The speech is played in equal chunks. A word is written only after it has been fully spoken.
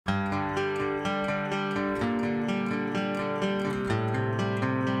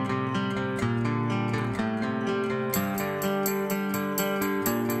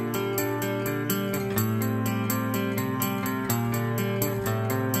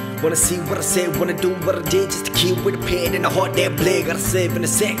Wanna see what I said, wanna do what I did. Just a kid with a pen and a heart that bled. Gotta save in a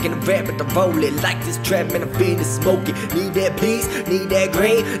second, I'm rapping to roll it. Like this trap, man, I'm feeling smoking. Need that peace, need that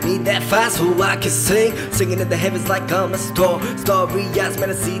green, need that fire so I can sing. Singing in the heavens like I'm a star. Starry eyes, man,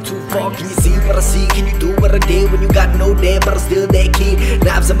 I see too far. Can you see what I see? Can you do what I did when you got no dad, but I'm still that kid?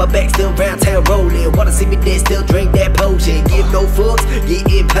 Knives on my back, still round town rolling. Wanna see me dead, still drink that potion. Give no fucks,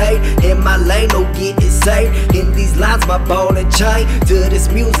 getting paid. In my lane, no getting saved. In these lines, my ball and chain. To this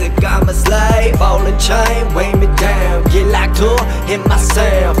music, I'm a slave. Ball and chain, weigh me down. Get locked up in my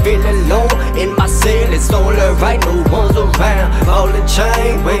sound. Feeling low in my cell. It's all right, no one's around. Ball and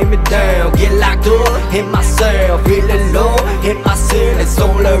chain, weigh me down. Get locked up in my cell. Feeling low in my cell. It's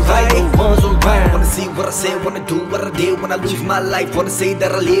all right, no one's around. Wanna see what I said, wanna do what I did. When I lose my life, wanna say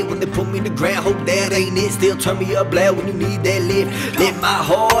that I live. When they put me in the ground, hope that ain't it. Still turn me up loud when you need that lift. Let my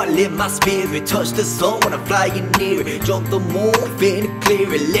heart, let my spirit touch the sun when I'm flying near it. Jump the moon, feeling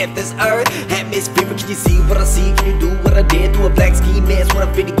clear it. Left this earth, atmosphere. Can you see what I see? Can you do what I did? Through a black ski mask when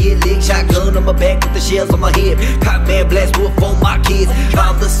I'm finna get licked. Shotgun on my back with the shells on my head. Cop man blast, do it for my kids.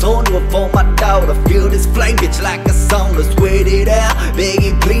 I'm the son, do it for my daughter. Feel this flame, bitch, like a sauna. Sweat it out, beg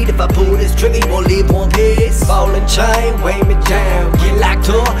and plead. If I pull this trigger, you won't live one piece. Ball and chain, weigh me down. Get locked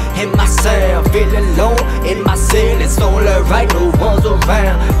up in my sound. Feeling low in my cell. It's all right, no one's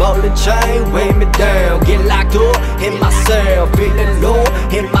around. Ball and chain, weigh me down. Get locked up in my cell. Feeling low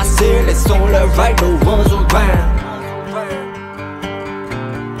in my cell. It's all right, no one's around.